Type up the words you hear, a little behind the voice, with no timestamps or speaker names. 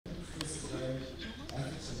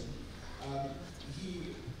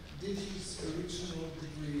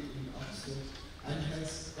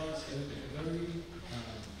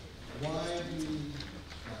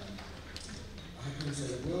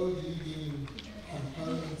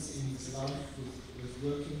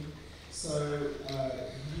So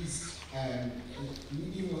he's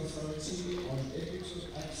leading authority on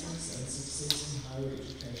equitable access and success in higher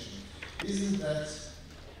education. Isn't that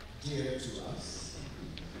dear to us?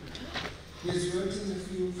 He has worked in the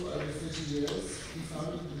field for over 30 years. He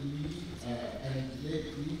founded the lead and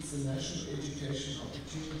leads the National Education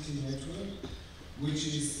Opportunity Network, which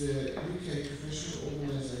is the UK professional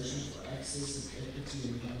organisation for access and equity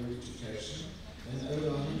in higher education, and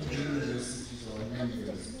over 100 universities are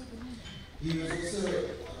members. He has also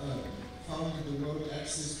founded the World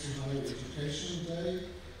Access to Higher Education Day,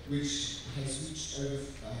 which has reached over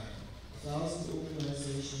 1,000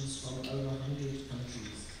 organisations from over 100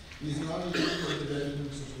 countries. He is now leading the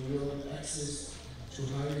development of the World Access to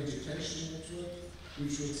Higher Education Network,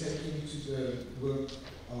 which will take him to the work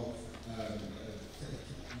of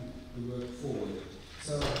the work forward.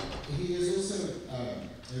 So he is also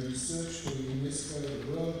a researcher for UNESCO,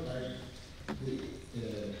 the World Bank, the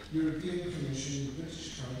European Commission, the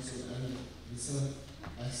British Council, and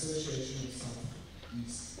the Association of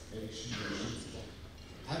Southeast Asian Nations.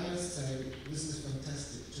 I must say, this is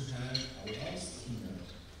fantastic to have our last keynote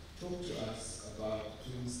talk to us about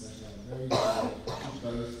things that are very dear to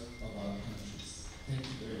both of our countries. Thank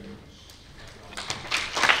you very much.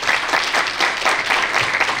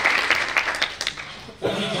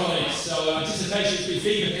 Thank you, colleagues. So anticipation's been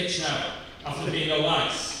fever pitch now, after there being no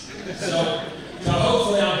lights. So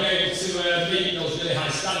hopefully I'll be able to meet those really high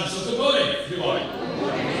standards. So good morning, everyone.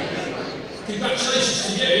 Congratulations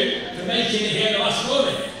to you for making it here the last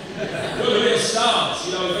morning. You're the real stars,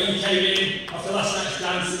 you know, when you came in after last night's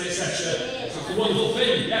dancing, etc. It's a wonderful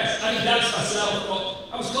thing, yes. I didn't dance myself, but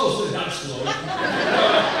I was close to the dance floor. I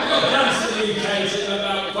got danced in the UK, so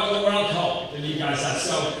about quite a lot more alcohol than you guys had.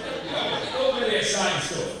 So, really exciting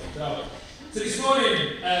stuff. So this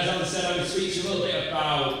morning, as Alan said, I'm going to speak to you a little bit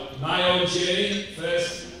about my own journey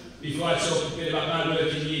first, before I talk a bit about my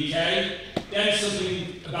work in the UK, then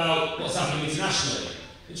something about what's happening internationally,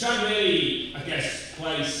 and try and really, I guess,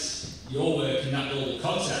 place your work in that global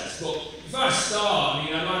context. But before I start, I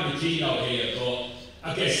mean, I know I'm the keynote here, but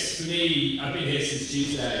I guess for me, I've been here since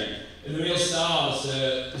Tuesday, and the real stars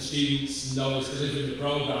are the students and those delivering the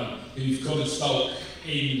programme who've come and spoke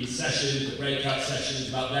in the sessions, the breakout sessions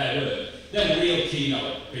about their work. They're the real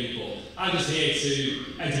keynote people. I'm just here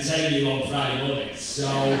to entertain you on Friday mornings, so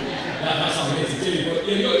that's what I'm here to do. But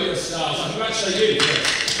you've got your stars, so congratulate you for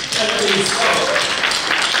everybody who spoke.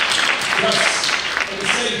 But at the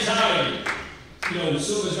same time, you know,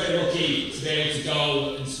 some of us are very lucky to be able to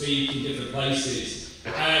go and speak in different places.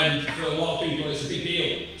 And for a lot of people, it's a big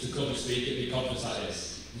deal to come and speak at a big conference like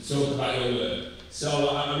this and talk about your work. So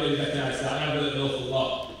I really recognise that, and I've learned an awful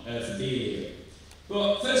lot from being here.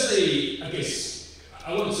 But firstly, I guess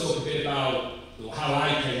I want to talk a bit about how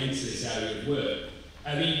I came into this area of work.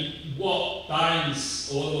 I mean, what binds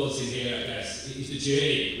all of us in here, I guess, is the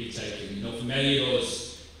journey we've taken. You know, for many of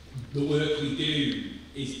us, the work we do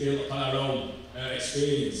is built upon our own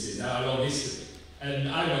experiences, our own history. And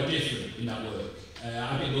I'm no different in that work.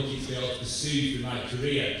 I've been lucky to be able to pursue through my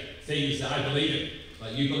career things that I believe in.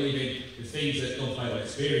 Like you believe in the things that come from my own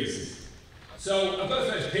experiences. So I've got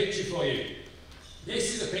a first picture for you.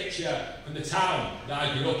 This is a picture from the town that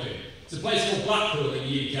I grew up in. It's a place called Blackpool in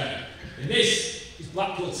the UK. And this is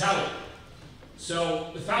Blackpool Tower.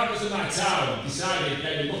 So the founders of my town decided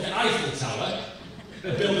they would look at Eiffel Tower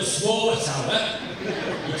and build a smaller tower.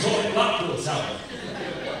 We call it Blackpool Tower.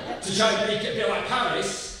 To try and make it a bit like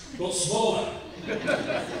Paris, but smaller.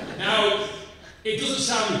 Now, it doesn't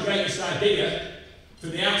sound the greatest idea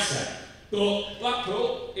from the outset, but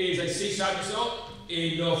Blackpool is a seaside resort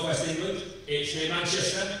in northwest England. It's near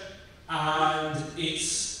Manchester, and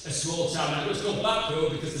it's a small town. Now, it's called Blackpool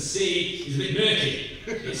because the sea is a bit murky.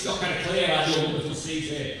 It's not kind of clear like your wonderful seas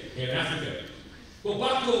here in Africa. But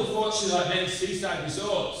Blackpool, fortunately, like many seaside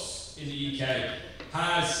resorts in the UK,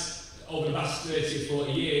 has, over the last 30 or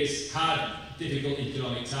 40 years, had difficult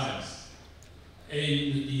economic times. In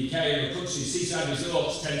the UK and the country, seaside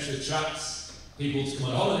resorts tend to attract people to come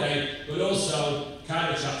on holiday, but also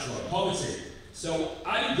kind of attract a lot of poverty. So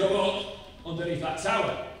I didn't grow up underneath that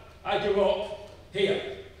tower. I grew up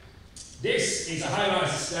here. This is a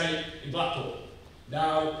high-rise estate in Blackpool.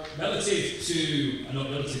 Now, relative to, and not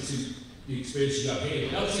relative to the experience you have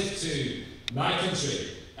here, relative to my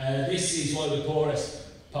country, this is one of the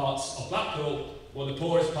poorest parts of Blackpool, one of the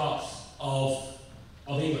poorest parts of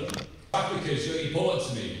England. Africa is really important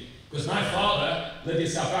to me because my father lived in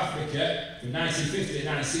South Africa from 1950 to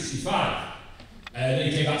 1965.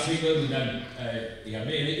 Then he came back to England and then he had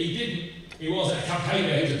me. And he wasn't a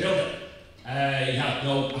campaigner, he was a builder. He had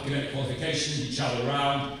no academic qualifications, he travelled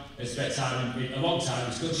around, and spent a long time in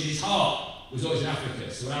this country. His heart was always in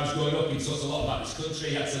Africa. So when I was growing up, he talked a lot about this country.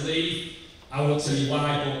 He had to leave. I won't tell you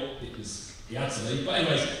why, but he had to leave. But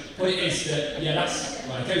anyways, the point is that, yeah, that's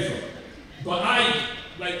where I came from. But I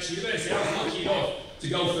went to university. I was lucky enough to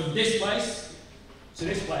go from this place to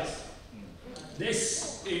this place.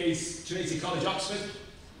 This is Trinity College, Oxford,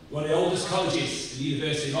 one of the oldest colleges at the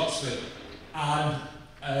University of Oxford.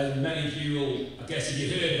 And many of you will, I guess if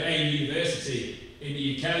you've heard of a university in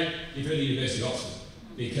the UK, you've heard of the University of Oxford,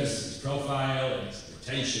 because of its profile and its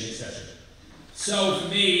reputation, etc. So for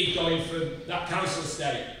me, going from that council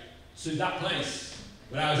estate to that place,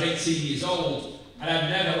 when I was 18 years old, and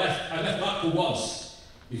I left Blackpool once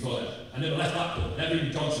before that. I never left Blackpool, never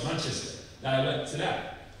even gone to Manchester, then I went to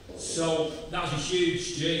that. So that was a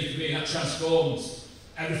huge journey for me, and that transformed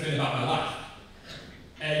everything about my life.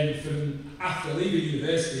 And from after leaving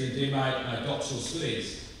university and doing my doctoral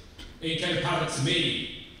studies, it became apparent to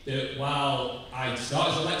me that while I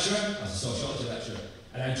started as a lecturer, as a sociology lecturer,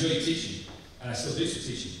 and I enjoyed teaching, and I still do some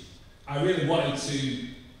teaching, I really wanted to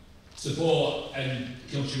support and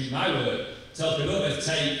contribute my work to helping others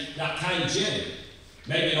take that kind of journey.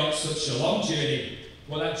 Maybe not such a long journey,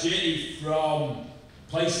 but that journey from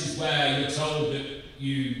places where you're told that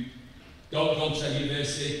you don't go to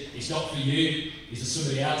university, it's not for you, it's for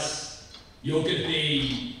somebody else. You're going to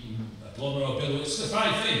be a plumber or a builder, it's a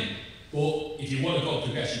fine thing, but if you want to go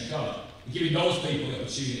progress, you can't. You're giving those people the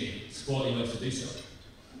opportunity, supporting them to do so.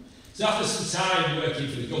 So after some time working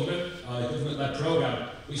for the government, a government-led programme,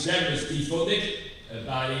 which then was defunded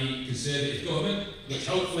by the Conservative government, which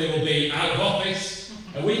hopefully will be out of office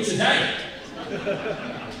a week today.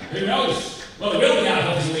 Who knows? Well, it will be out of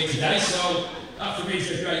office a week today, so that for me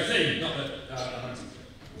is a great thing. Not that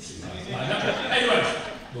anyway,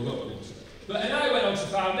 we'll go. And I went on to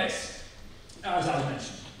found this, as I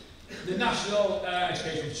mentioned, the National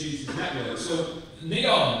Education Opportunities Network. So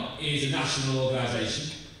NEON is a national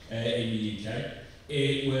organisation in the UK.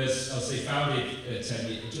 It was, I'll say, founded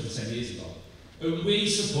just 10 years ago. And we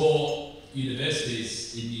support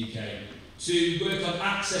universities in the UK to work on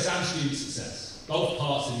access and student success, both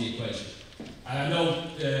parts of the equation. And I know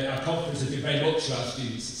our conference has been very much about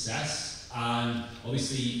student success, and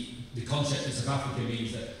obviously the concept of South Africa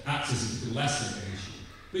means that access is become less of an issue.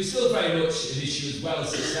 But it's still very much an issue as well as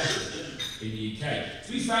success in the UK.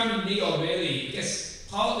 So we found in NEON really, I guess,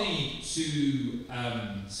 partly to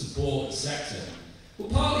support the sector, but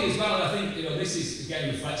partly as well, I think, this is again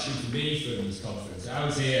a reflection for me from this conference. I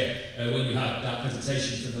was here when you had that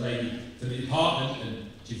presentation from the lady from the department, and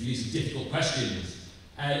she used some difficult questions.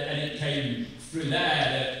 And it came through there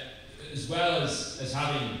that, as well as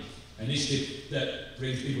having an initiative that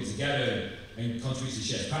brings people together and contributes to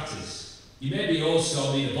shared practice, you maybe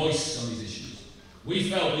also need a voice on these issues. We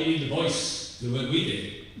felt we needed a voice for the work we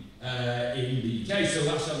did in the UK, so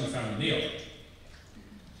that's how we founded NEON.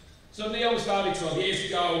 So NEON was founded 12 years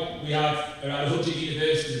ago. We have around 100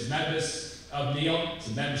 universities as members of NEON. It's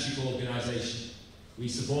a membership organisation. We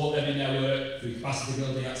support them in their work through capacity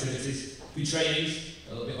building activities, through trainings,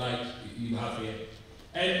 a little bit like you have here.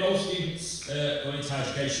 And most students going into higher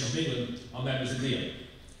education in England are members of NEON.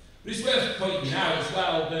 But it's worth pointing out as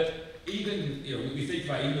well that even, we think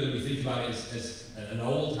about England, we think about it as an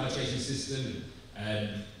old higher education system, and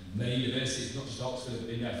many universities, not just Oxford, have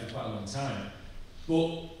been there for quite a long time.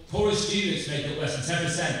 But poorer students make up less than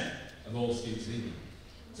 10% of all students in England.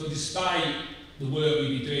 So despite the work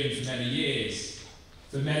we've been doing for many years,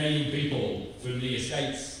 for many young people from the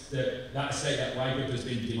estates, that estate at Wygrove has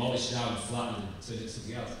been demolished now and flattened and turned into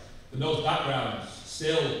something else. But those backgrounds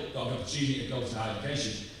still got an opportunity to go to higher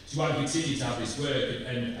education. So I continue to have this work,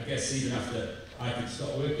 and I guess even after I could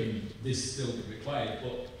stop working, this still could be required.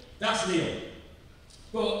 But that's NEON.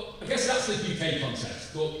 But I guess that's the UK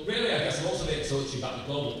context. But really, I guess I'm also going to talk to you about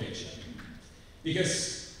the global picture.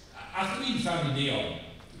 Because after we founded NEON,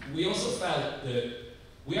 we also felt that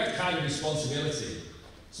we had kind of responsibility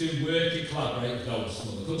to work and collaborate with those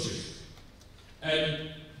from other countries.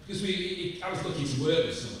 Because I was lucky to work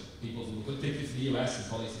with some people from particularly from the US and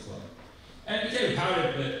colleagues as well. And it became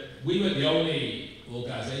apparent that we weren't the only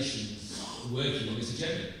organisations working on this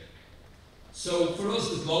agenda. So for us,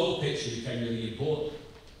 the global picture became really important.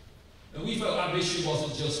 And we felt our mission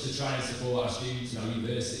wasn't just to try and support our students and our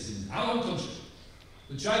universities in our own country,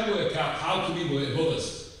 but try and work out how can we work with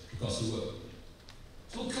others across the world.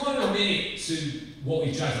 So we'll come on in a minute to what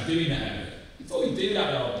we tried to do in that area. Before we do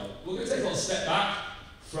that though, we're going to take a little step back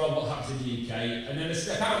from what happens in the UK and then a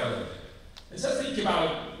step out a little bit. And so think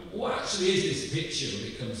about what actually is this picture when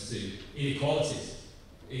it comes to inequalities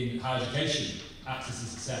in higher education, access and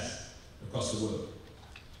success. across the world.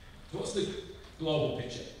 So what's the global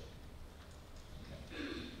picture? Okay.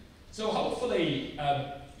 So hopefully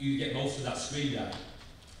you get most of that screen there.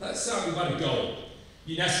 Let's start with a goal.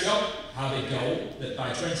 UNESCO have a goal that by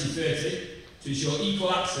 2030 to ensure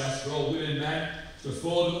equal access for all women and men to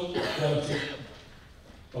affordable, quality,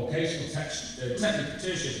 vocational technical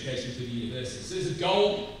tertiary education through the university. So there's a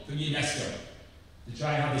goal from UNESCO to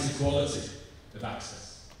try and have this equality of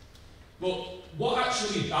access. But what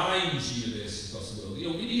actually binds universities across the world? You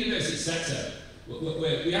know, in the university sector,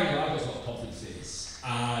 we have a lot of conferences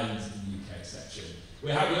and in the UK section.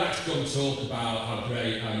 We like to go and talk about how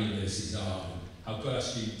great our universities are, and how good our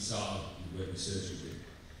students are, and work research we do.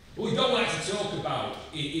 What we don't like to talk about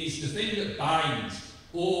is the thing that binds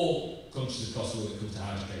all countries across the world when it comes to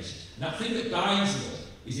higher education. And that thing that binds them all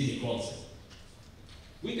is inequality.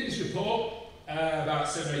 We did this report about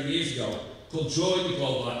 7 or 8 years ago called Drawing the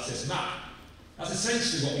Global Access Map. That's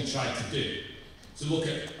essentially what we tried to do, to look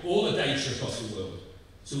at all the data across the world,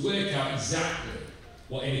 to work out exactly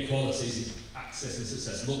what inequalities in access and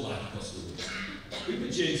success look like across the world. We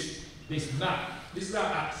produced this map. This is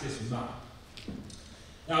our access map.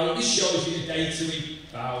 Now, this shows you the data we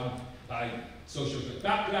found by social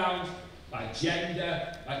background, by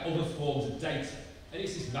gender, by other forms of data. And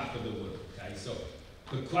it's this map of the world, okay? So,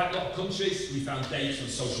 for quite a lot of countries, we found data on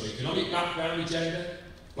social economic background with gender.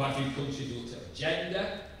 Quite a few countries looked at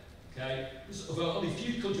gender, okay? There's only a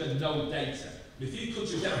few countries with no data. And a few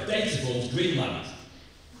countries that have data for Greenland.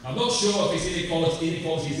 I'm not sure if this inequality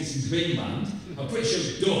exists in Greenland. I'm pretty sure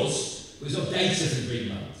it does, but there's no data for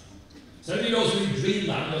Greenland. So anybody knows who in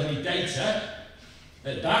Greenland knows any data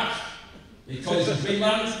at the back? The college in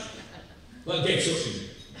Greenland? Well, get in touch with me.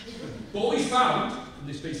 But what we found from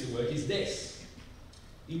this piece of work is this.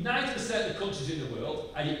 In 90% of the countries in the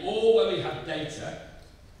world, and all where we have data,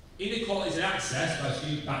 inequalities in access by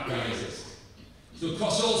student background exist. So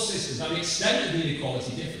across all systems, now the extent of the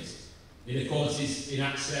inequality differs. Inequalities in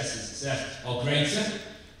access and success are greater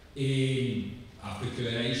in Africa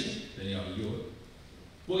and Asia than they are in Europe.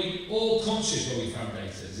 But in all countries where we found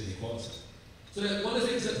data, there's inequality. So one of the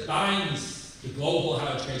things that binds the global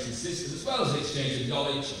higher education system, as well as the exchange of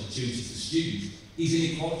knowledge, opportunities for students, is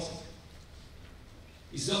inequality.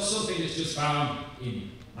 It's not something that's just found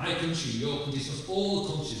in my country, your country, it's all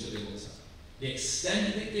the countries that we looked at. The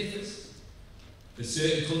extent of it differs. For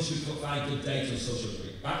certain countries, we can't find good data on social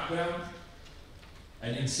economic background,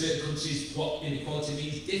 and in certain countries, what inequality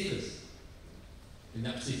means differs in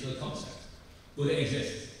that particular context. But it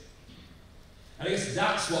exists. And I guess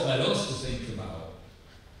that's what led us to think about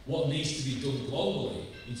what needs to be done globally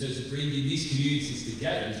in terms of bringing these communities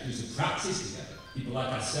together, these groups of practice together, people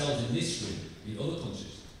like ourselves in this room, in other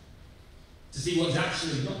countries, to see what's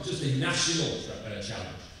actually not just a national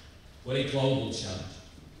challenge, but a global challenge.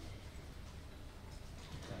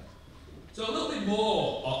 Okay. So a little bit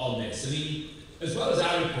more on this. I mean, as well as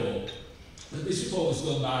our report, this report was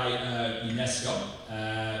done by UNESCO,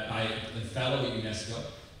 by a fellow at UNESCO,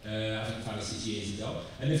 I think 5 or 6 years ago.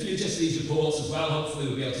 And if you just these reports as well, hopefully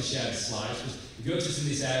we'll be able to share the slides, because if you're interested in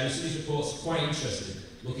this area, some of these reports are quite interesting,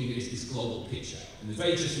 looking at this global picture. And the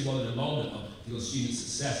very interesting one in a moment on your student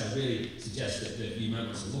success, I really suggest that you might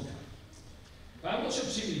want to look at. But I'm not sure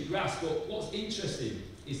if you grasp, but what's interesting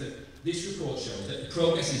is that this report shows that the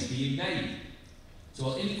progress is being made. So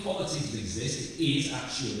while inequalities exist, it is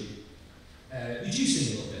actually reducing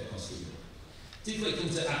a little bit across the world, particularly when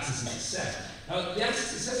it comes to access and success. Now, the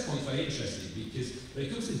access and success point is very interesting because when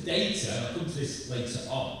it comes to data, I'll come to this later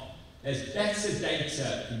on, there's better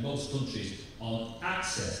data in most countries on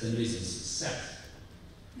access than there is in success.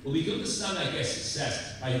 Well, we can understand, I guess,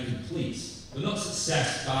 success by who completes, but not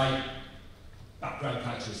success by background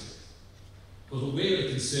characteristics. Because what we're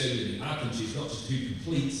concerned with in our country is not just who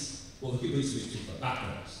completes, but who completes with particular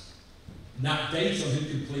backgrounds. And that data on who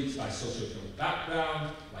completes by socio-economic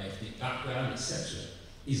background, by ethnic background, etc.,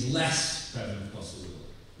 is less prevalent across the world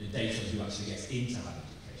than data on who actually gets into higher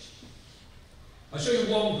education. I'll show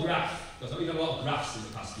you one graph, because I've done a lot of graphs in the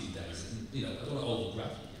past few days, and I don't want to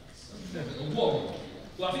overgraph you. One.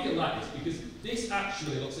 Well, I think you'll like this, because this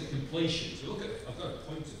actually looks at completion. So look at, I've got a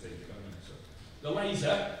pointer thing. The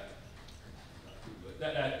laser,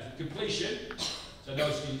 completion, so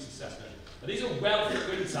no student success measure. And these are wealth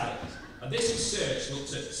quintiles. And this research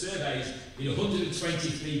looks at surveys in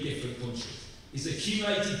 123 different countries. It's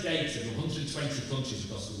accumulated data from 120 countries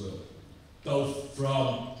across the world, both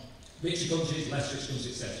from richer countries, less rich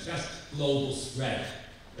countries, etc. So that's global spread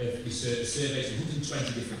of research surveys from 120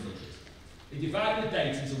 different countries. They divide the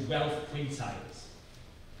data into wealth quintiles.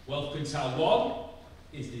 Wealth quintile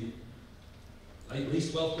 1 is the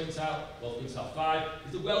least wealth quintile 5,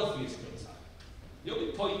 is the wealthiest quintile. The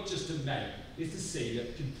only point just to make is to see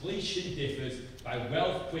that completion differs by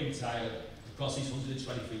wealth quintile across these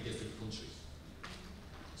 123 different countries.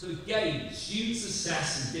 So again, student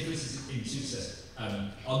success and differences in success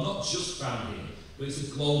are not just found here, but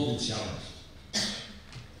it's a global challenge.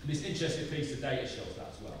 And this interesting piece of data shows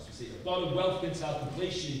that as well. So you see at the bottom, wealth quintile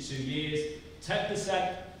completion in 2 years,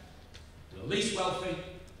 10% for the least wealthy,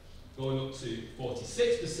 going up to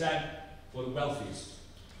 46% for the wealthiest.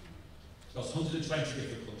 Across 120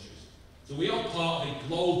 different countries. So we are part of a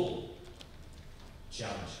global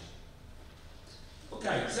challenge.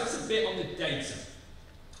 Okay, so that's a bit on the data.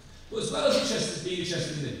 But as well as being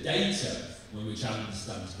interested in the data when we're trying to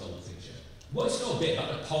understand this global picture, let's know a bit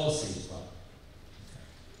about the policy as well. Okay.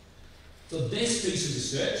 So this piece of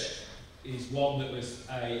research is one that was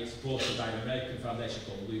supported by an American foundation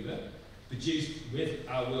called LUBA, produced with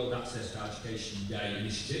our World Access to Education Day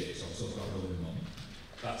initiative, so I'll talk about it in a moment,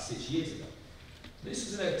 about 6 years ago. This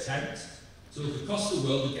was an attempt to look across the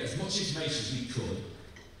world and get as much information as we could,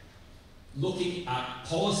 looking at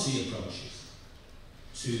policy approaches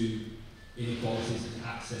to inequalities in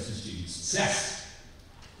access and student success.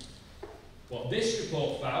 What this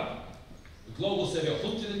report found, the global survey of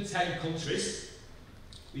 110 countries,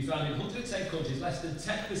 we found in 110 countries, less than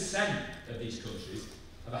 10% of these countries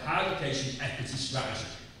have a higher education equity strategy.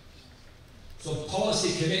 So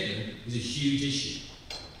policy commitment is a huge issue.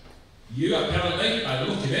 You apparently, by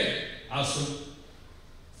the look of it, have some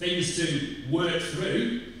things to work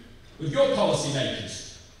through with your policy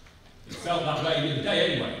makers. It felt that way the other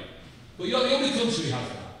day anyway. But you're the only country who has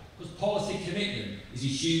that, because policy commitment is a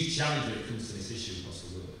huge challenge when it comes to this issue across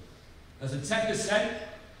the world. Less than 10%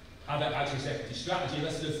 have an access equity strategy,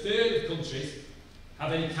 less than a third of countries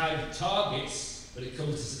have any kind of targets when it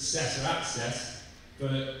comes to success or access for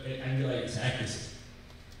emulated to equity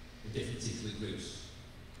in different particular groups.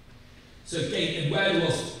 So again, and where there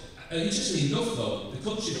was, interestingly enough though, the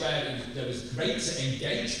countries where there was greater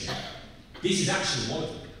engagement, this is actually one of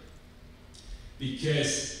them.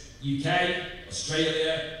 Because UK,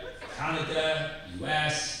 Australia, Canada,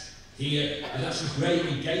 US, here, there's actually great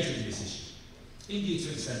engagement in this issue. India to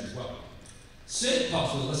an extent as well. Certain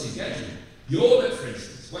parts of the less engagement. Europe, for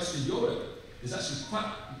instance, Western Europe, there's actually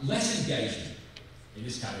quite less engagement in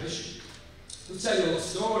this kind of issue. I'll tell you a little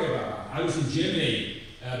story about that. I was in Germany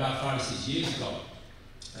about 5 or 6 years ago,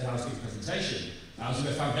 and I was giving a presentation. I was in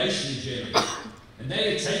a foundation in Germany, and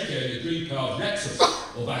they had taken a group of rectors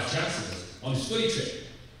or vice chancellors on a study trip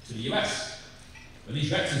to the US. When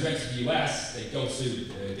these rectors went to the US, they go to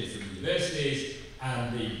different universities,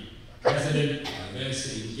 and the president of the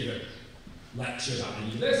university would give a lecture about the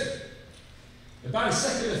university. And by the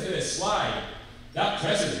second or third slide, that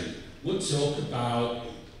president would talk about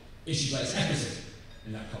issues like equity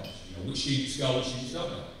in that college. You know, which students go, which students don't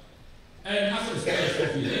go. And after the third or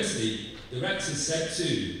fourth university, the rector said to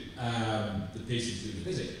the person doing the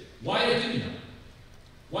visit, why are they doing that?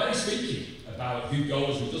 Why are they speaking about who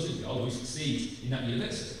goes, who doesn't go, who succeeds in that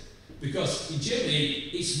university? Because in Germany,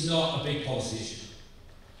 it's not a big policy issue.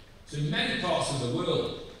 So in many parts of the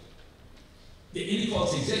world, the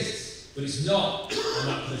inequality exists, but it's not on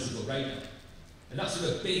that political radar. And that's one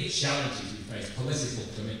of the big challenges we face, political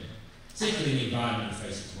commitment, particularly in the environment we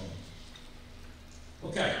face at the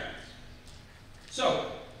moment. Okay,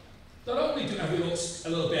 so not only have we looked a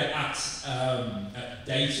little bit at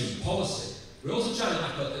data and policy, we're also trying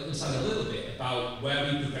to understand a little bit about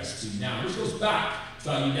where we progress to now, which goes back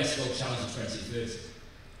to our UNESCO Challenge of 2030.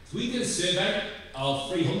 So we did a survey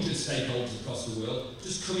of 300 stakeholders across the world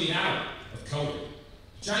just coming out of COVID,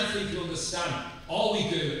 trying to think and understand, are we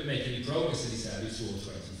going to make any progress in this area towards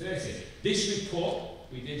 2030? This report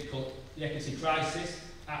we did called The Equity Crisis,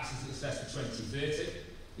 Access and Success for 2030.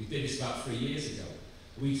 We did this about 3 years ago.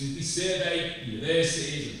 We surveyed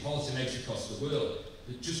universities and policymakers across the world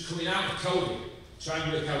that just coming out of COVID,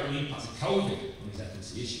 trying to work out the impact of COVID on this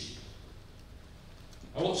equity issue.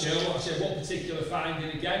 I want to share one particular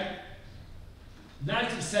finding again.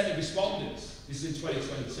 90% of respondents, this is in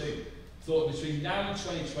 2022, thought between now and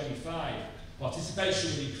 2025, participation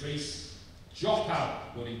would increase,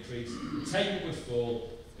 dropout would increase, attainment would fall,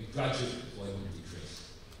 and graduate employment would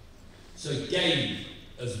decrease. So again,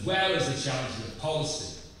 as well as the challenges of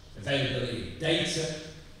policy, availability of data,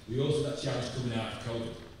 we also have that challenge coming out of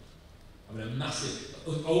COVID. I mean, a massive,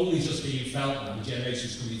 only just being felt now, the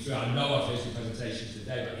generations coming through. I know I've heard some presentations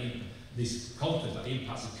today about this conference, about the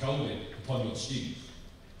impacts of COVID upon your students.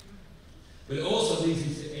 But it also leads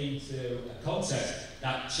into a context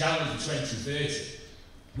that challenge of 2030.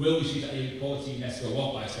 Will we achieve that inequality UNESCO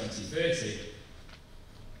want by 2030?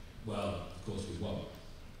 Well, of course, we won't.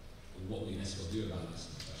 And what will UNESCO do about that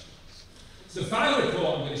sort of question? So the final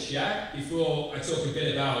report I'm going to share, before I talk a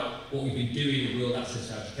bit about what we've been doing with World Access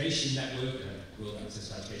to Education Network and World Access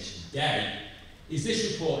to Education Day, is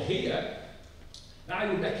this report here. I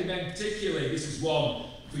would recommend particularly, this is one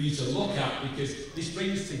for you to look at, because this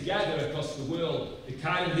brings together across the world the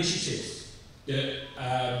kind of initiatives that,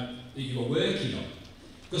 that you are working on.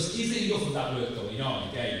 Because is there enough of that work going on?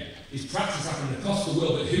 Again, is practice happening across the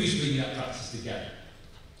world, but who's bringing that practice together?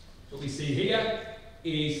 What we see here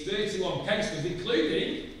is 31 case studies,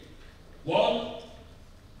 including one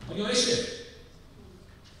on your initiative.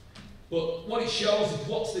 But what it shows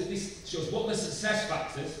is this shows what the success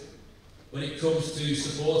factors when it comes to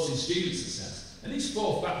supporting student success. And these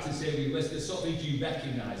 4 factors here we listed, sort of things you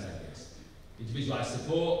recognise, I guess. Individualised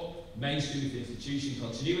support, mainstream of the institution,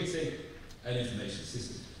 continuity, and information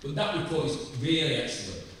systems. But that report is really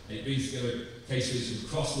excellent. And it brings together case studies from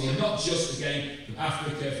across the world, not just, again, from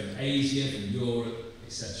Africa, from Asia, from Europe,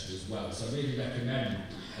 etc. as well. So I really recommend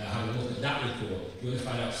having a look at that report. You're going to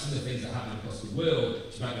find out some of the things that happen across the world,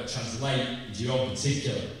 which you might be able to translate into your own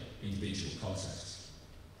particular individual context.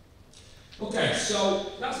 Okay,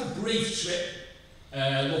 so that's a brief trip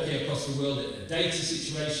looking across the world at the data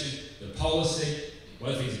situation, the policy,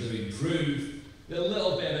 whether things are going to improve, a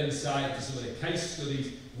little bit of insight to some of the case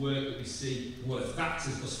studies, work that we see, what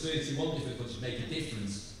factors, because 31 different countries make a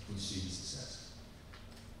difference for student success.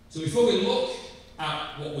 So before we look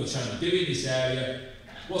at what we're trying to do in this area,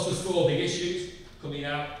 what's the 4 big issues coming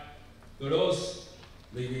out for us,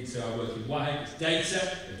 leading to our work in White? It's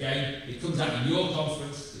data, again, it comes out in your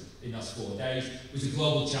conference in those 4 days. It's a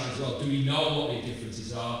global challenge as well. Do we know what the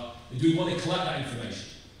differences are? And do we want to collect that information?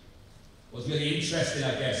 What's really interesting,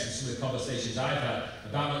 I guess, in some of the conversations I've had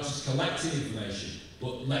about not just collecting information,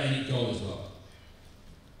 but letting it go as well.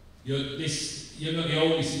 You're not the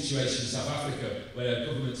only situation in South Africa where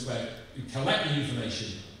governments who collect the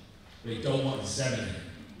information, but they don't want to disseminate it.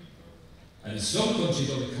 And in some countries,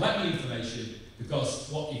 they don't collect the information because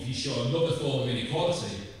what if you show another form of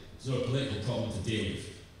inequality, there's a political problem to deal with.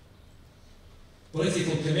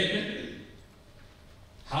 Political commitment.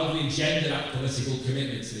 How do we engender that political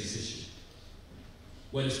commitment to this issue?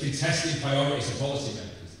 When it's contesting priorities of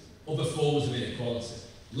policymakers, other forms of inequality,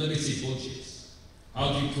 limited budgets.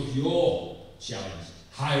 How do you put your challenge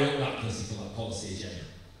higher up that political, that policy agenda?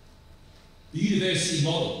 The university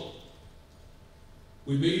model.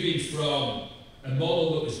 We're moving from a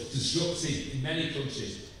model that was destructive in many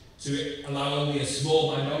countries to allow only a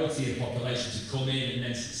small minority of the population to come in and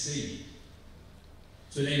then succeed.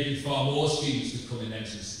 So enabling far more students to come in and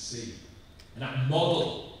to succeed. And that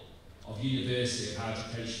model of university, of higher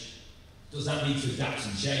education, does that need to adapt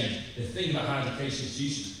and change? The thing about higher education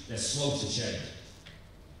institutions, they're slow to change.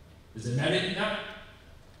 There's a merit in that,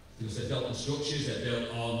 because they're built on structures, they're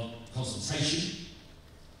built on consultation,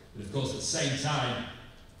 but of course at the same time,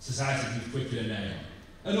 society moves quicker than they are.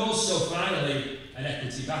 And also, finally, an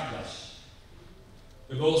equity backlash.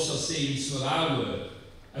 We've also seen some of our work,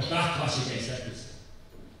 a backlash against equity.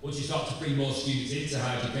 Once you start to bring more students into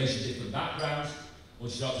higher education, different backgrounds,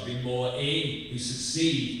 once you start to bring more in who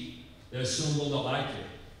succeed, there are some who will not like it.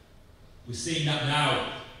 We're seeing that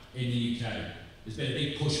now in the UK. There's been a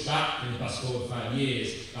big pushback in the past 4 or 5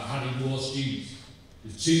 years about having more students.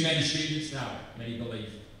 There's too many students now, many believe,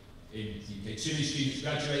 in the UK. Too many students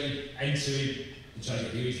graduating, entering, and trying to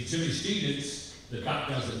get degrees. Too many students, the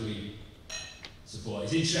backgrounds that we support.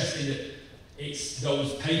 It's interesting that it's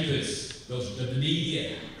those papers, the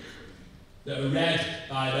media, that are read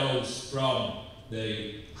by those from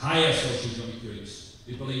the higher socioeconomic groups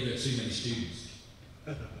who believe there are too many students.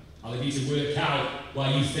 I'll leave you to work out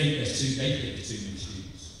why you think they think there's too many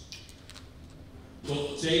students.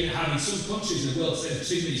 But to even have in some countries in the world say there's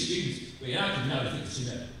too many students, but in our country now they think there's too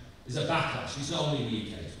many. There's a backlash. It's not only in the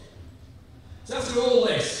UK as well. So after all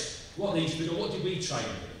this, what needs to be done? What do we try to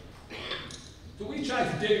do? So what we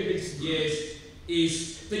tried to do in recent years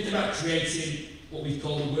is think about creating what we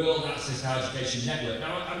call the World Access to Higher Education Network.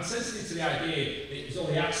 Now, I'm sensitive to the idea that it's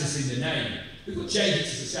only access in the name. We could change it to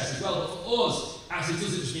success as well, but for us, access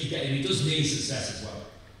doesn't just mean getting, it does mean success as well.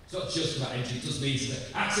 It's not just about entry, it does mean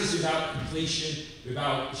access without completion,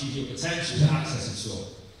 without achieving your potential, but access and so on.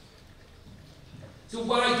 So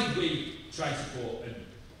why did we try to support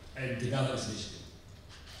and develop this initiative?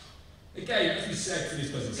 Again, as we said through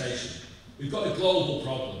this presentation, we've got a global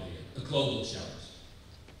problem here, a global challenge.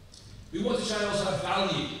 We want to try and also add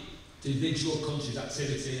value to individual countries'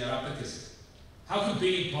 activity and their advocacy. How can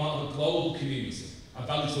being part of a global community add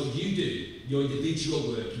value to what you do, your individual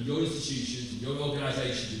work, in your institutions, in your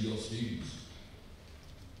organisations, and your students?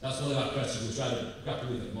 That's one of our questions we're trying to grapple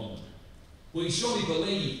with at the moment. But we strongly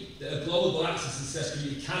believe that a global access and success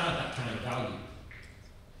community can have that kind of value.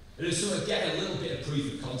 And there's sort of get a little bit of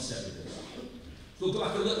proof of concept with this. So we'll go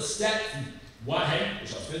back a little step from Whitehead,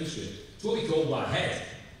 which I'll finish with, to what we call Whitehead.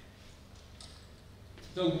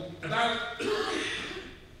 So about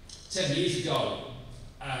 10 years ago,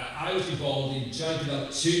 I was involved in trying to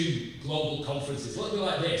develop 2 global conferences, a little bit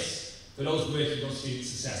like this, for those working on student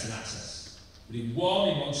success and access. We did one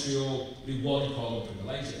in Montreal, we did one in Kuala Lumpur,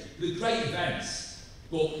 Malaysia. They were great events,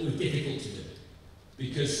 but they were difficult to do,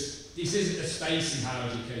 because this isn't a space in higher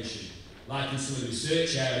education, like in some of the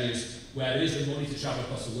research areas where there is the money to travel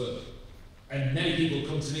across the world. And many people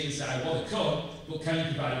come to me and say, I want to come, but can you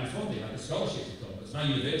provide me funding, like a scholarship to come? Because my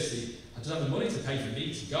university, I don't have the money to pay for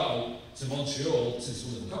me to go to Montreal to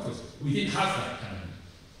some of the conference. We didn't have that kind of money.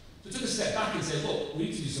 So I took a step back and said, look, we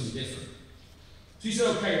need to do something different. So we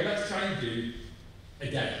said, okay, well, let's try and do a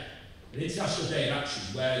day, an international day of action,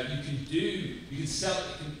 where you can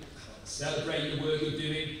celebrate the work you're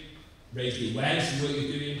doing, raise the awareness of the work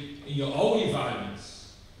you're doing in your own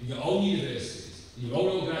environments, in your own universities, in your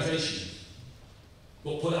own organisations,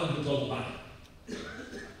 but put it under the global banner.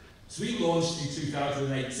 So we launched in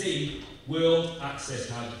 2018 World Access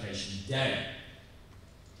to Higher Education Day.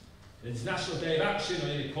 An international day of action on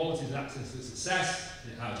inequalities and access to success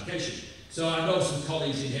in higher education. So I know some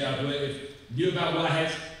colleagues in here I've worked with knew about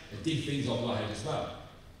Whitehead and did things on Whitehead as well.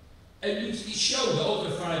 And it showed that over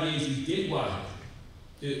the 5 years we did Whitehead,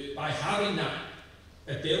 that by having that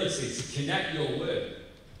ability to connect your work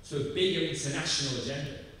to a bigger international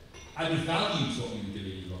agenda, and we valued what you were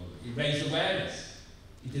doing in your work. You raised awareness,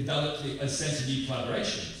 you developed a sense of new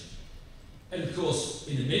collaborations. And of course,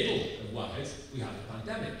 in the middle of Whitehead, we had the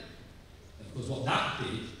pandemic. And of course, what that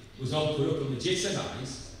did was open up and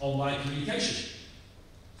legitimise online communication.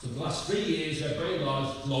 So for the last 3 years, we had a very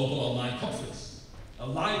large global online conference,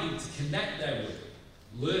 allowing them to connect their work,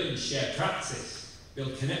 learn, share practice,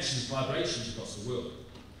 build connections and collaborations across the world.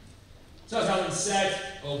 So as Alan said,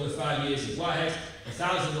 over 5 years of Whitehead,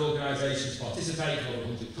 1,000 organisations participate in over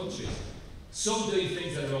 100 countries. Some doing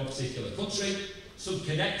things in their own particular country, some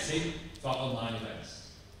connecting for online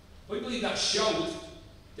events. We believe that showed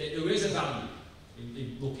that there is a value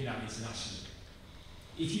in looking at internationally.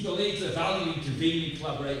 If you believe the value in convening and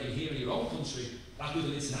collaborating here in your own country, that will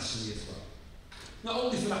do internationally as well. Not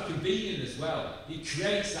only for that convening as well, it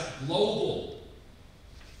creates that global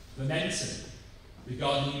momentum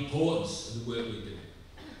regarding the importance of the work we do.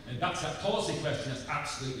 And back to that policy question, that's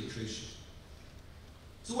absolutely crucial.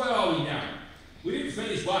 So where are we now? We didn't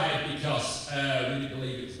finish Whitehead because we didn't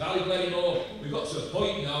believe it was valuable anymore. We got to a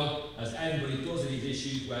point now, as everybody does in these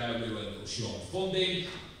issues, where we were a little short of funding,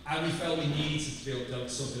 and we felt we needed to build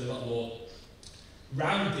something a lot more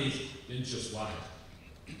rounded than just Whitehead.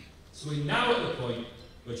 So we're now at the point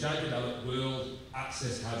where we're trying to develop World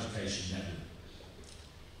Access to Higher Education Network.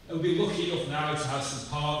 And we'll be lucky enough now to have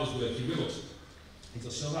some partners working with us. We've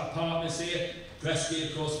got some of our partners here. Presky,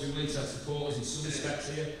 of course, we're willing to have supporters in some respects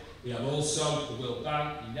here. We have also the World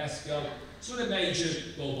Bank, UNESCO, some of the major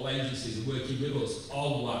global agencies are working with us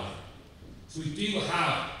on Whitehead. So we do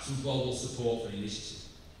have some global support for the initiative.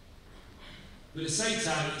 But at the same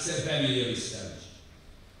time, it's at a very early stage.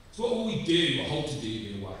 So what will we do, or hope to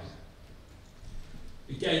do in Whitehead?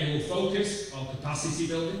 Again, we'll focus on capacity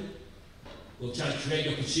building. We'll try to create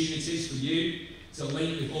opportunities for you to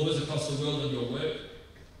link with others across the world on your work,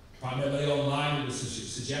 primarily online, we will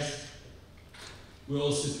suggest. We'll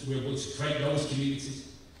want to create those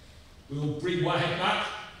communities. We will bring Whitehead back,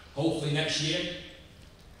 hopefully next year.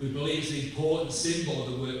 We believe it's an important symbol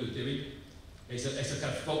of the work we're doing. It's a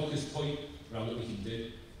kind of focus point around what we can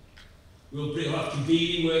do. We'll have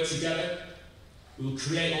convening work together. We'll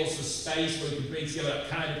create also a space where we can bring together that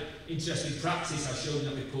kind of interesting practice I showed in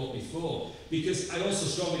that report before. Because I also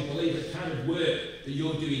strongly believe that the kind of work that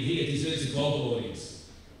you're doing here deserves a global audience.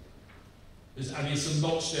 I mean, so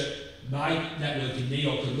much that my network in New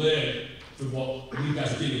York can learn from what you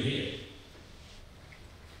guys are doing here.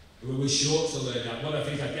 We're short to learn that. One of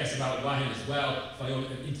the things I guess about Whitehead as well, my own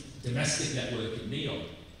domestic network in New York,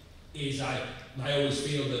 is I always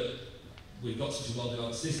feel that we've got such a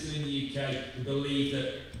well-developed system in the UK. We believe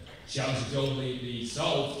that challenges can only be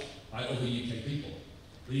solved by other UK people.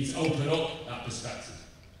 We need to open up that perspective.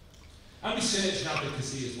 And research and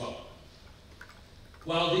advocacy as well.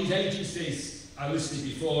 While these agencies I listed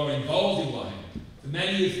before are involved in Whitehead, for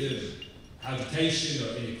many of them, education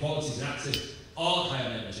or inequalities and access aren't high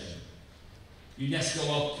on their agenda. UNESCO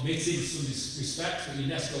are committed to some respect for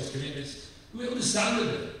UNESCO's commitments. We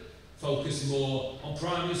understandably focus more on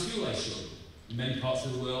primary school age children. In many parts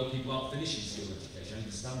of the world, people aren't finishing school education, I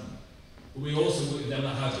understand that. but we also work with them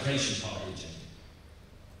on the higher education part of the agenda.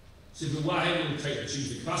 So if we're Whitehead, we'll create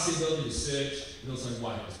opportunity for capacity building, research, and also in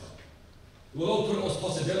Whitehead as well. We'll open up those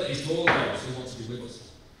possibilities to all those who want to be with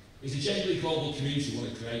us. It's a genuinely global community we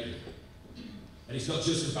want to create here. And it's not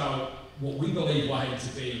just about what we believe Whitehead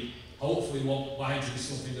to be. Hopefully we want Whitehead to be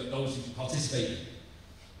something that those who participate in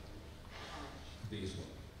be as well.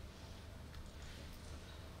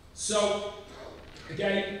 So,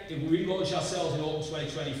 again, we relaunch ourselves in autumn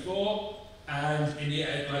 2024, and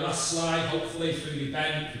in my last slide, hopefully through the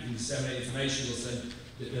event, we can disseminate information. We'll send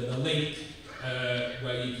the link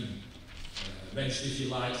where you can register if you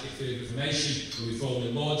like, get further information. When we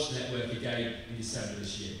formally launch the network again in December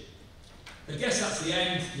this year. I guess that's the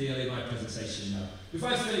end, nearly, of my presentation now. Before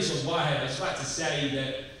I finish on Whitehead, I'd just like to say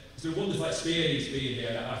that it's been a wonderful experience being here,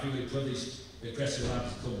 and I feel really privileged that Chris and allowed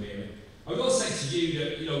to come here. I would also say to you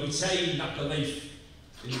that, retain that belief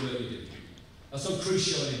in the work we do. That's so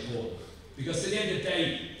crucial and important. Because at the end of the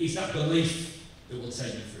day, it's that belief that will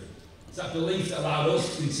take you through. It's that belief that allowed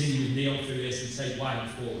us to continue with Neil through this and take Whitehead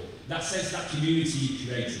forward. That sense, that community you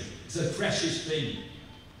created. It's a precious thing,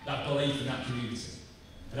 that belief in that community.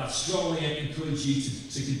 And I strongly encourage you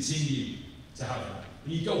to continue to have that.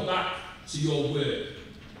 When you go back to your work,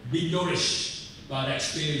 be nourished by the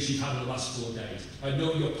experience you've had in the last 4 days. I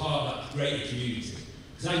know you're part of that greater community.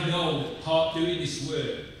 Because I know that doing this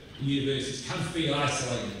work in universities can feel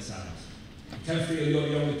isolating at times. You can feel you're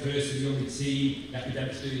the only person, the only team, the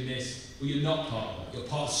academics doing this, but you're not part of that. You're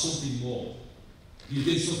part of something more. You're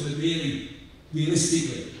doing something that really,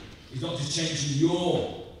 realistically, is not just changing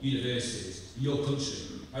your universities, your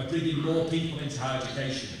country, by bringing more people into higher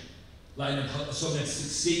education, letting them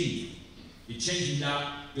succeed. You're changing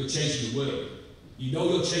that, you're changing the world. You know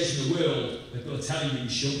you're changing the world, they're going to tell you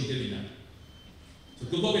shouldn't be doing that. So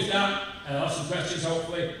good luck with that, and I'll have some questions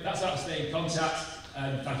hopefully. That's how to stay in contact,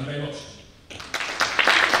 and thank you very much.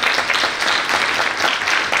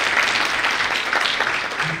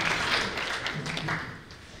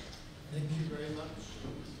 Thank you very much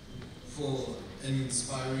for an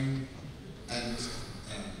inspiring and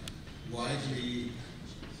widely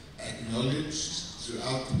acknowledged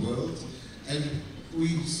throughout the world, and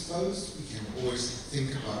we suppose we can always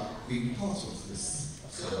think about being part of this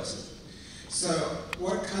culture. So,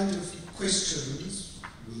 what kind of questions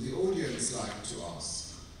will the audience like to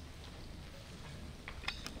ask?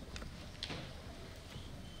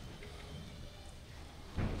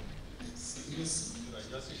 Yes.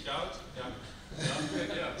 Does it count? Yeah.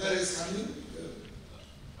 That is coming.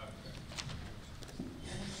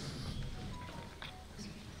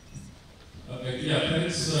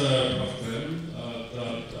 Thanks, Prof. Graeme.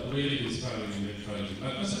 That really inspiring and encouraging.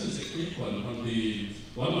 My question is a quick one on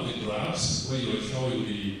one of the graphs where you were showing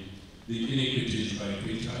the inequities by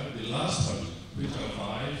quintile. The last one, quintile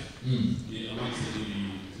 5,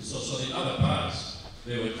 so the other parts,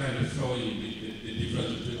 they were kind of showing the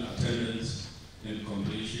difference between attendance and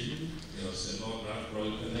completion. There was a low graph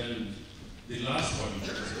growing, and then the last one was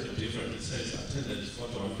a bit different. It says attendance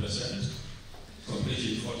 41%,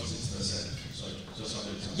 completion 46%. So just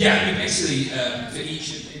wanted to... Yeah, basically, for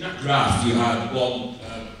each, in that graph, you had one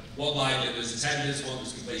line that was attendance, one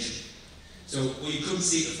was completion. So what you couldn't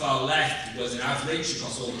see at the far left was an average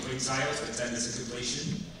across all the quintiles for attendance and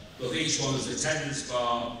completion, but each one was the attendance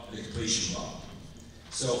bar and the completion bar.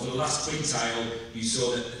 So for the last quintile, you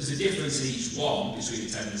saw that there's a difference in each one between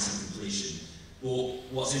attendance and completion. But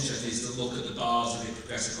what's interesting is to look at the bars as they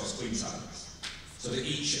progress across quintiles. So that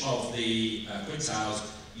each of the quintiles,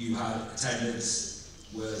 you had attendance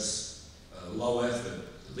was lower for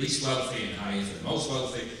the least wealthy and higher for the most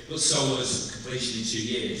wealthy, but so was completion in 2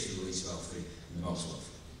 years for the least wealthy and the most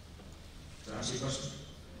wealthy. Does that answer your question?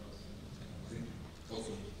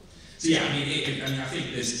 Hopefully. So yeah, I mean, I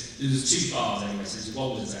think there's 2 bars anyway, so one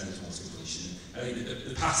was attendance, one was completion. I think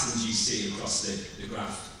the patterns you see across the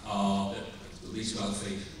graph are that the least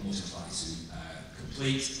wealthy are most likely to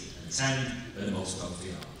complete and attend than the most wealthy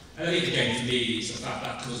are. And I think again, for me, it's the fact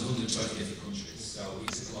that covers 120 different countries, so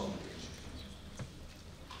it's a global picture.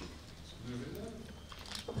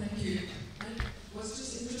 Thank you. I was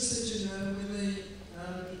just interested to know whether,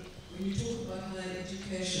 when you talk about higher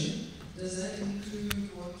education, does that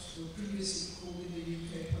include what were previously called in the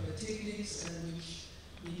UK polytechnics, and which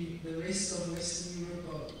the rest of Western Europe,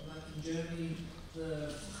 or like in Germany,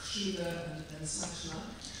 the Schule and such like?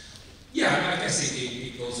 Yeah, I guess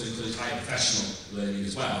it also includes higher professional learning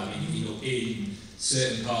as well. I mean, in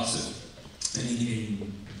certain parts of, in the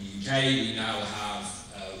UK, we now have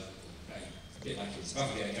a bit like in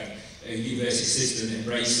South Africa, a university system that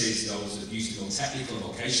embraces those that used to be more technical and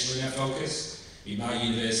vocational in their focus. In my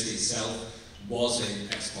university itself, was in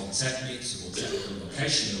ex-polytechnic, so more technical and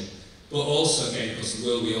vocational, but also, again, across the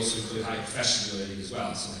world, we also include higher professional learning as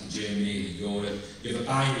well. So like in Germany, in Europe, you have a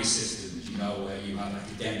binary system, you know, where you have an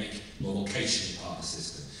academic or vocational part of the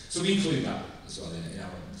system. So we include that as well in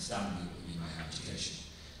our understanding of higher education.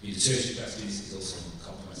 I mean, the tertiary question is also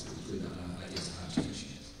complex, but we include that in our ideas of higher education.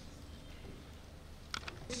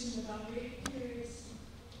 I'm really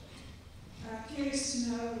curious to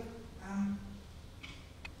know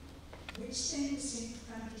which 10% of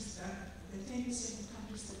countries the 10% of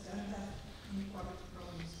countries that don't have inequality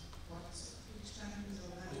problems, which countries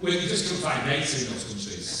are that? Well, you just couldn't find data in those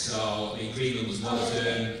countries. So, I mean, Greenland was one of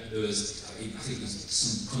them. There was, I think there was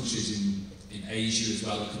some countries in Asia as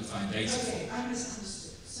well that couldn't find data for. Okay, I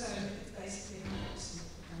misunderstood. So, basically,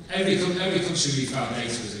 every country we found data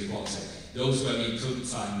was inequality. Those where we couldn't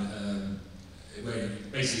find, where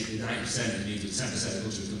basically 90% of the 10% of the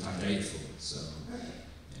country we couldn't find data for. So, okay.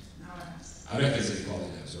 yeah. Now I understand. I reckon there's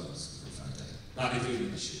inequality there as well, so we find data. That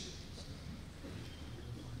included this year.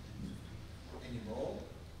 Any more?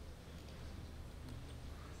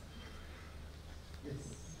 Yes.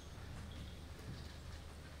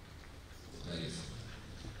 Ladies.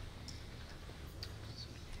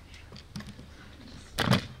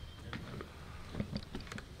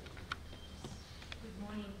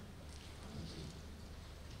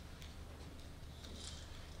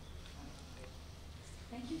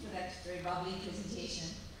 Thank you for that very bubbly presentation.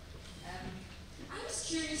 I was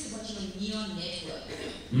curious about your NEON network.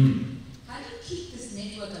 How do you keep this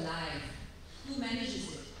network alive? Who manages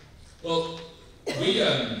it? Well, we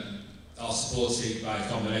are supported by a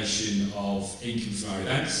combination of income from our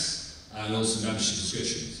events and also membership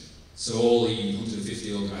subscriptions. So all the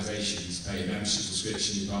 150 organisations pay a membership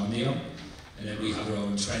subscription to our NEON, and then we have our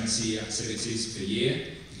own 20 activities per year,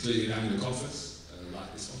 including an annual conference,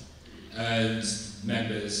 like this one. And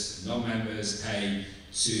members, non-members pay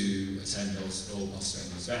to attend those or participate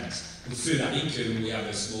in those events. And through that income, we have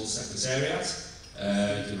a small secretariat,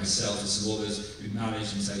 myself and some others who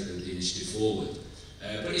manage and take the initiative forward.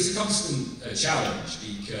 But it's a constant challenge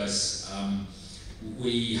because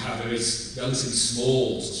we have a relatively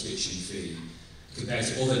small subscription fee compared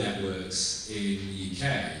to other networks in the UK,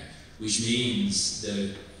 which means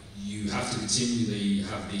that you have to continually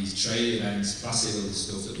have these trade events, festivals and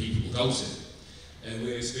stuff that people will go to. And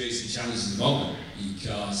we're experiencing challenges at the moment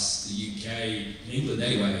because the UK, in England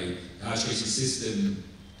anyway, the higher education system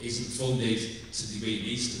isn't funded to the degree it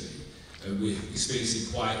needs to be. We're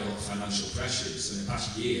experiencing quite a lot of financial pressures. So in the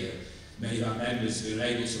past year, many of our members have been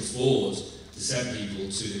able to afford to send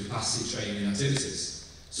people to the capacity training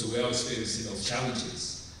activities. So we are experiencing those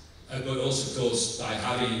challenges. But also, of course, by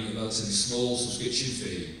having a relatively small subscription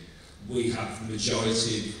fee, we have the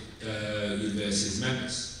majority of universities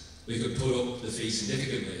members. We could put up the fee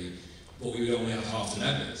significantly, but we would only have half the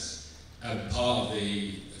members. And part of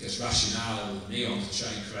the, rationale of NEON is to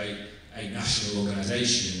try and create a national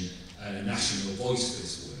organisation and a national voice for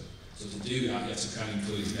this work. So to do that, you have to kind of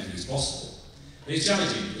include as many as possible. And it's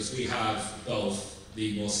challenging because we have both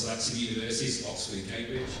the more selective universities, Oxford and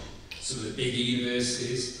Cambridge, some of the bigger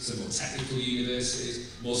universities, some more technical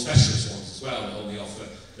universities, more specialist ones as well, that only offer,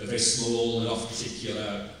 they're very small and offer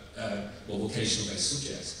particular more vocational-based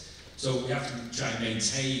subjects. So we have to try and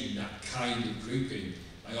maintain that kind of grouping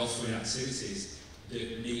by offering activities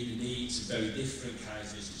that meet the needs of very different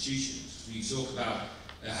kinds of institutions. When you talk about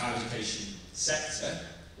a higher education sector,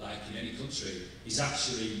 like in any country, it's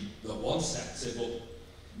actually not one sector, but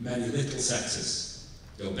many little sectors,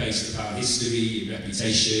 based upon history,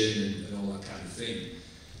 reputation, and all that kind of thing.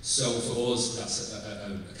 So for us, that's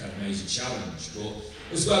a kind of major challenge. But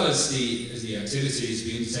as well as the activities,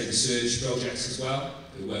 we undertake research projects as well,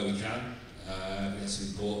 where we can. That's an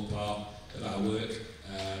important part of our work.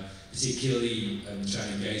 Particularly trying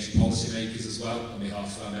to engage policymakers as well on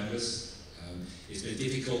behalf of our members. It's been a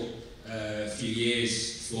difficult few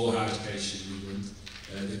years for higher education in England.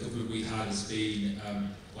 The government we've had has been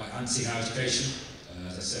quite anti-higher education.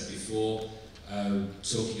 As I said before,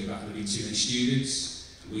 talking about there being too many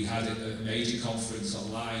students. We had a major conference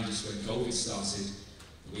online just when COVID started.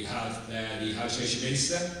 We had there the higher education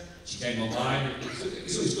minister. She came online.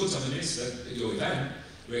 It's always good to have a minister at your event.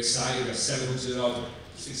 We're excited. We have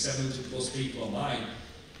 700 plus people online.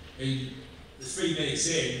 And 3 minutes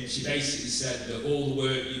in, she basically said that all the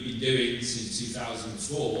work you've been doing since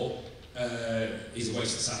 2004 is a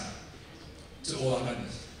waste of time to all our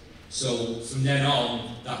members. So from then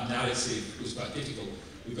on, that narrative was quite difficult.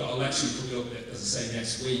 We've got an election coming up, as I say,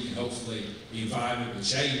 next week, and hopefully the environment will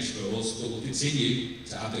change for us, but we'll continue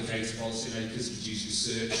to advocate to policymakers, produce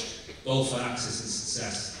research, both for access and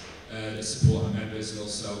success that support our members and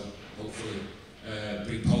also hopefully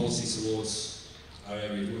bring policy towards our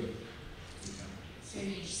area of work. It's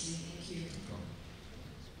very interesting, thank you.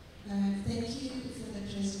 Thank you for the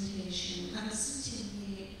presentation. I'm sitting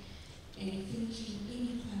here and thinking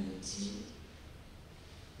inequality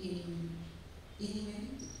in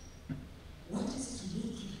England, what does it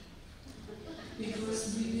look like?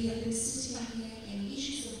 Because we have been sitting here and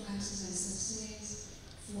issues of access and success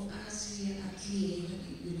for us here are clear,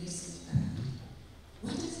 university.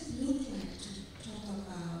 What does it look like to talk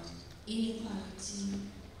about inequality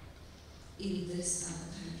in this other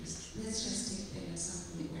countries? Let's just take an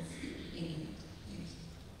example of England.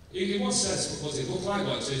 In what sense, what does it look like?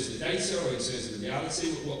 What, in terms of the data or in terms of the reality?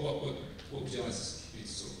 What would you like me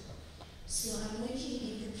to talk about? So I'm working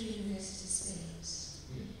in the pre-university space,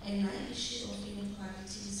 and my issue of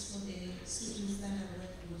inequalities for the students that I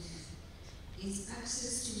work with is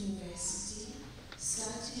access to university,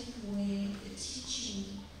 starting where the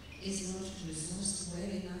teaching is not resourced well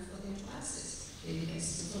enough for them to access the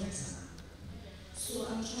university, for example. So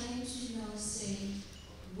I'm trying to now say,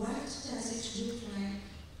 what does it look like?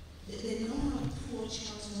 The normal poor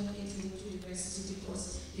child who are getting into university because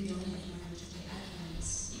they don't have money to pay admins.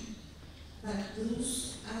 But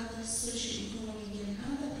those other socio-economic and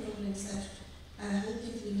other problems that I hope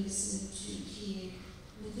you will listen to here,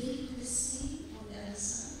 will they be the same on the other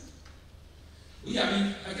side? Well, yeah, I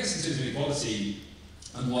mean, I guess in terms of inequality,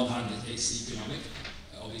 on the one hand, it's economic.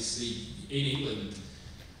 Obviously, in England,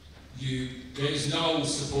 there's no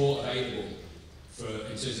support available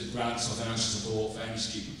in terms of grants or financial support for any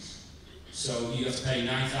students. So you have to pay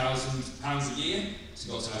 £9,000 a year to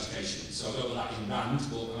go to education. So I don't know that in rand,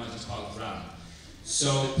 but I imagine it's part of rand.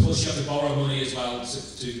 So plus you have to borrow money as well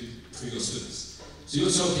for your studies. So you're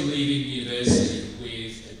talking leaving university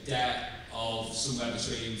with a debt of somewhere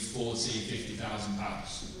between £40,000 and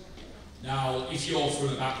 £50,000. Now, if you're from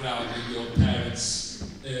a background where your parents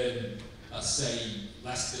earn, let's say,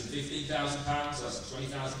 less than £15,000, less than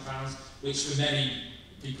 £20,000, which for many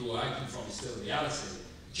people where I come from is still a reality,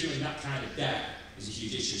 accumulating that kind of debt is a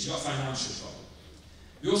huge issue. So you've got a financial problem.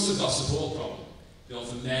 We also got a support problem.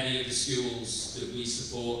 For many of the schools that we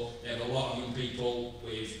support, they have a lot of young people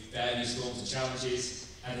with various forms of challenges,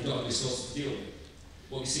 and they've got a resource to deal with.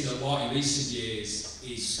 What we've seen a lot in recent years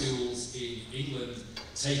is schools in England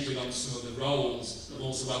taking on some of the roles of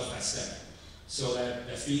also welfare state. So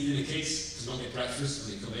they're feeding the kids because they don't get breakfast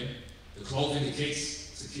when they come in. They're clothing the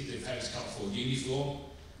kids to keep their parents can't afford uniform.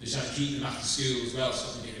 They're trying to keep them after school as well,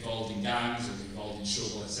 so they get involved in gangs or get involved in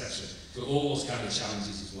trouble, etc. So all those kind of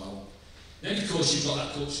challenges as well. Then of course you've got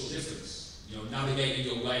that cultural difference. You know, navigating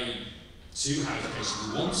your way to higher education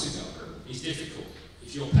you want to go is difficult.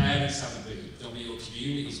 If your parents haven't been, don't mean your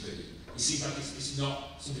community's been, it seems like it's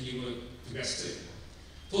not something you want to progress to.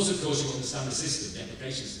 Plus of course you understand the system, the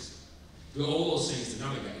application system. We've got all those things to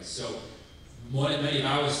navigate. So many of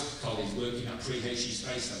our colleagues work in that pre-HE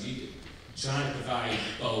space like you do, trying to provide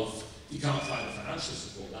both, you can't provide the financial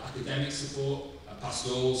support, the academic support,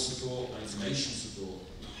 pastoral support, information support,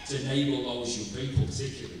 to enable those young people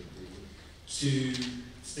particularly to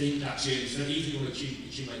think that journey, so even if they want to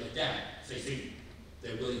accumulate the debt, if they think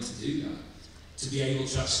they're willing to do that, to be able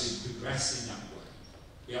to actually progress in that way.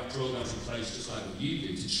 We have programs in place just like what you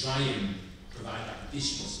do to try and provide that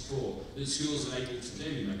additional support that schools are able to do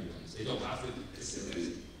in many ways. They don't have the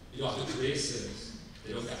facilities, they don't have the career service,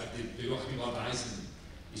 they don't have people advising them.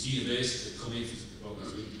 It's universities that come in for the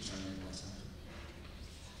programs we can try and enable that to happen.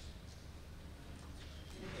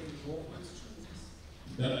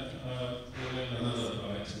 Another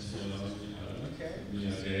item for me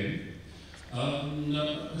again.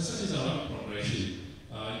 This is around progression.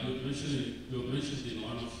 You mentioned in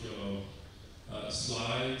one of your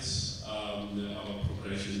slides our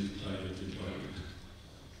progression in private employment,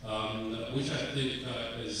 which I think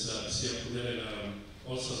is Siyaphumelela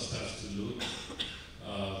also starts to look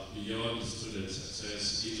beyond student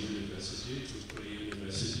success in university to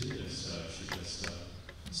pre-university, as she just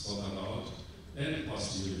spoke about, and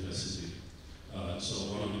post-university. So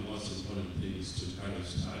one of the most important things to kind of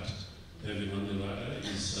start having on the radar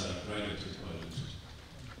is graduate employment.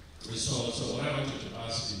 So what I wanted to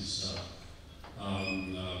ask is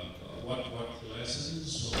what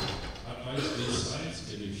lessons or advice insights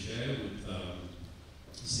can you share with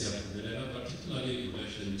Siyaphumelela, particularly in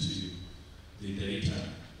relation to the data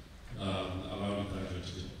around graduate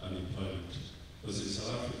unemployment? Because in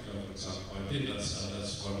South Africa, for example, I think that's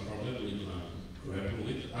one problem we're going to grapple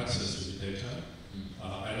with, access to the data. I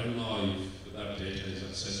don't know if that data is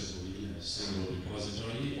accessible in a single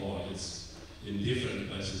repository or it's in different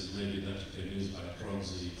places, maybe that you can use by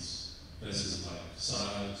proxies, places like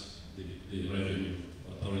SARS, the revenue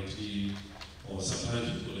authority inequality, or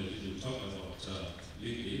sometimes people didn't talk about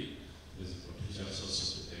legally, there's a potential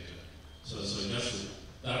source of the data. So just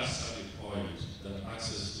that starting point, that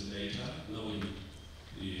access to data, knowing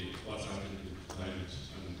what's happening with climate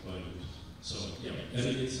and employment. So, yeah,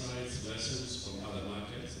 any insights, lessons from other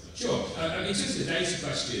markets? Sure. In terms of the data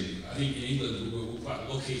question, I think in England we're quite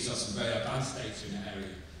lucky to have some very advanced data in that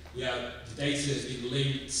area. We have the data that's been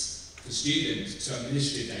linked for students to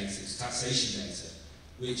administrative data, to taxation data,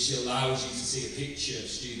 which allows you to see a picture of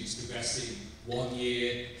students progressing 1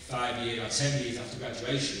 year, 5 years, or 10 years after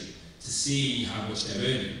graduation to see how much they're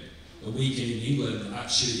earning. And we can in England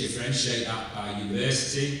actually differentiate that by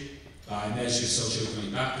university, by measure of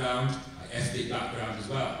socio-economic background, by ethnic background as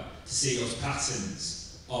well, to see those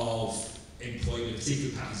patterns of employment,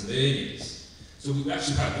 particularly patterns of earnings. So we're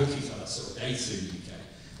actually quite lucky to have that sort of data in the UK.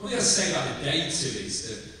 What I have to say about the data is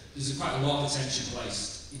that there's quite a lot of attention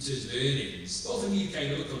placed in terms of earnings, both in the UK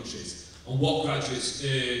and other countries, on what graduates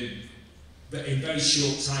earn but in very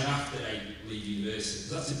short time after they leave university.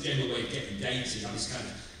 Because that's a general way of getting data, you have this kind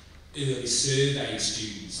of early survey of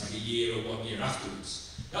students, like a year or 1 year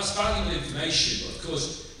afterwards. That's valuable information, but of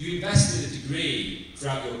course, you invest in a degree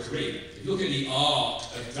throughout your career. If you look at the arc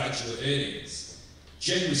of graduate earnings,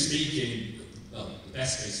 generally speaking, well, the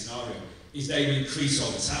best case scenario is they will increase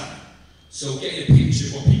over time. So getting a picture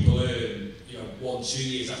of what people earn, 1, 2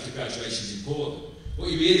 years after graduation is important.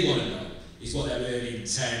 What you really want to know is what they're earning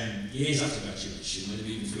 10 years after graduation when they're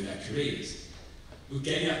moving through their careers. We're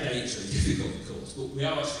getting that data, it's difficult of course, but we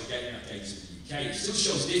are actually getting that data in the UK. It still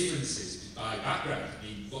shows differences by background. I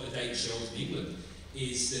mean, what the data shows in England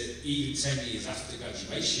is that even 10 years after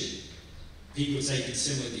graduation, people taking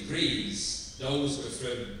similar degrees, those were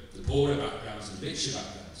from the poorer backgrounds and richer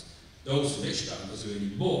backgrounds. Those from richer backgrounds are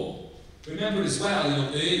earning more. Remember as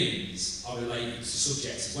well, earnings are related to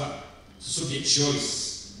subjects as well. So subject choice,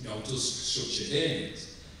 does structure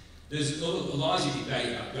earnings. There's a larger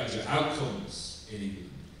debate about graduate outcomes in England.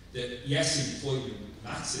 That yes, employment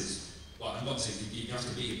matters. Well, I'm not saying you have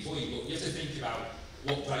to be employed, but you have to think about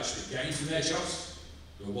what graduates gain from their jobs.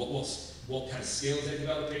 What kind of skills they're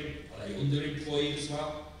developing. Are they underemployed as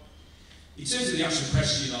well? In terms of the actual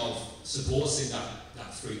question of supporting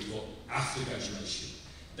that throughput after graduation,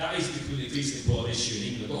 that is becoming an increasingly important issue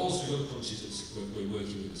in England, but also in other countries that we're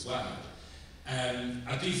working with as well.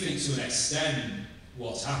 I do think to an extent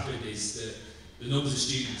what's happened is that the numbers of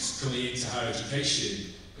students coming into higher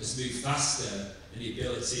education has moved faster than the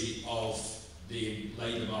ability of the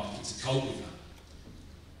labour market to cope with that.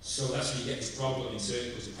 So that's when you get this problem in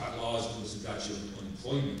circles of quite large numbers of graduate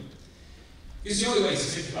unemployment. Because the only way to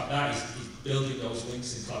think about that is building those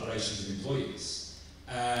links and collaborations with employers.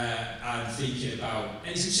 And thinking about,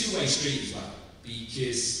 and it's a two-way street as well,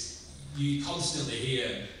 because you constantly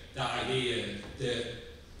hear that idea that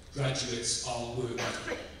graduates aren't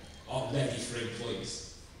ready for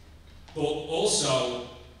employers. But also,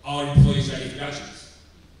 are employers ready for graduates?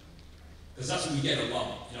 Because that's what we get a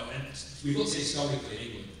lot, and we looked at historically in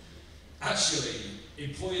England. Actually,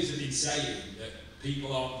 employers have been saying that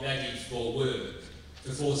people aren't ready for work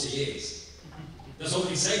for 40 years. That's what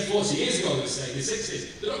we say 40 years ago, they were saying, in the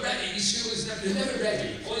 60s. They're not ready, these schools, they're never ready.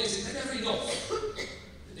 Employers, they're never enough. But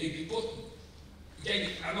again,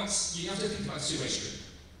 you have to think about two-way street.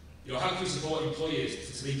 How can we support employers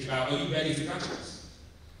to think about, are you ready for graduates?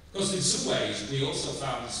 Because in some ways, we also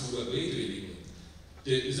found in some work we're doing in England,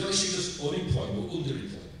 that there's no issue just unemployment, but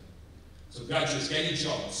underemployment. So graduates getting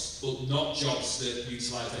jobs, but not jobs that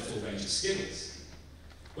utilise their full range of skills.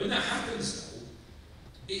 When that happens, though,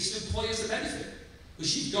 it's the employers that benefit.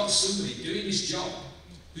 Because you've got somebody doing this job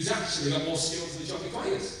who's actually got more skills than the job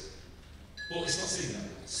requires. But it's not seen that way.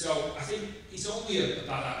 So I think it's only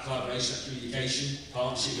about that collaboration, that communication,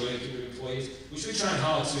 partnership working with employers, which we're trying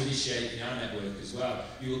hard to initiate in our network as well.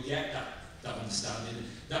 You will get that understanding,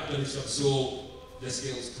 that ability to absorb the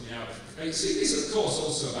skills coming out. So this is, of course,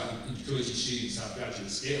 also about encouraging students to have graduate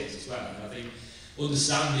skills as well. And I think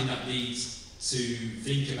understanding that needs to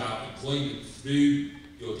think about employment through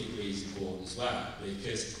your degree is important as well,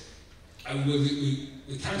 because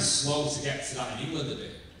we're kind of slow to get to that in England a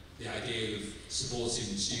bit, the idea of supporting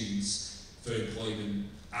students for employment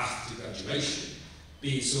after graduation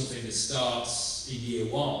being something that starts in year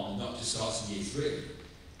 1 and not just starts in year 3.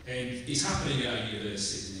 And it's happening in our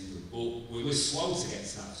universities in England, but we're slow to get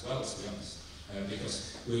to that as well, to be honest,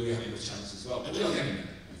 because we're having a chance as well. But we are getting there.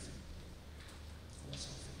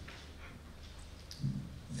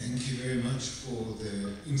 Thank you very much for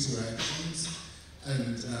the interactions,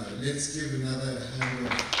 and let's give another hand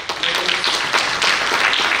of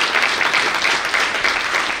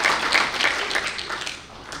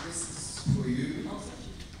this is for you. Oh, thank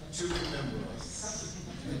you.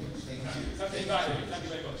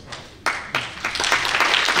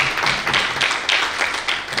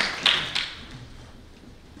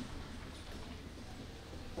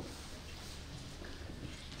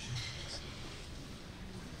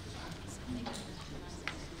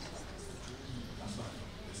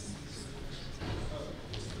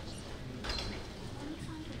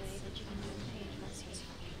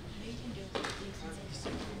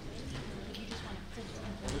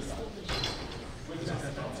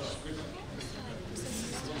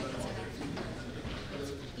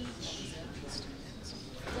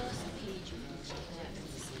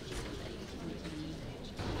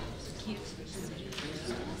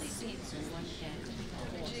 podcast.